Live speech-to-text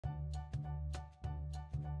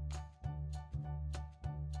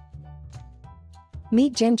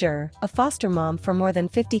Meet Ginger, a foster mom for more than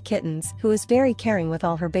 50 kittens who is very caring with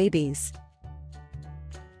all her babies.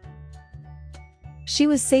 She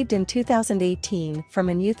was saved in 2018 from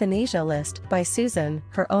an euthanasia list by Susan,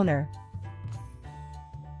 her owner.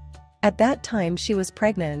 At that time she was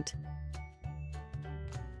pregnant.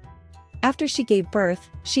 After she gave birth,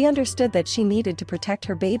 she understood that she needed to protect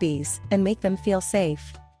her babies and make them feel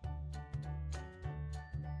safe.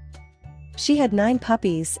 She had 9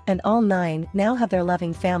 puppies and all 9 now have their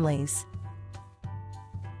loving families.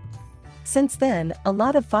 Since then, a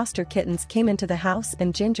lot of foster kittens came into the house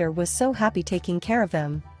and Ginger was so happy taking care of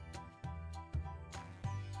them.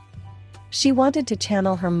 She wanted to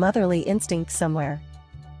channel her motherly instinct somewhere.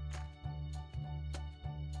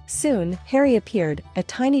 Soon, Harry appeared, a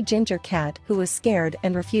tiny ginger cat who was scared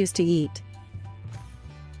and refused to eat.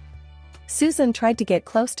 Susan tried to get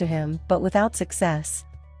close to him but without success.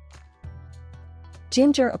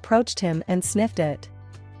 Ginger approached him and sniffed it.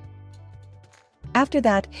 After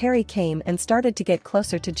that, Harry came and started to get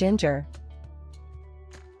closer to Ginger.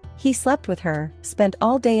 He slept with her, spent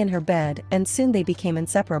all day in her bed, and soon they became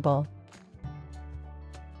inseparable.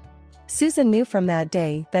 Susan knew from that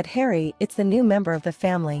day that Harry is the new member of the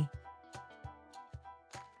family.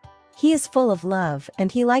 He is full of love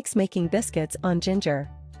and he likes making biscuits on Ginger.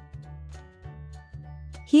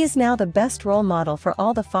 He is now the best role model for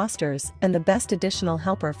all the fosters and the best additional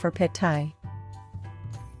helper for Pit Tai.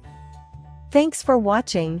 Thanks for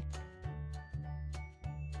watching.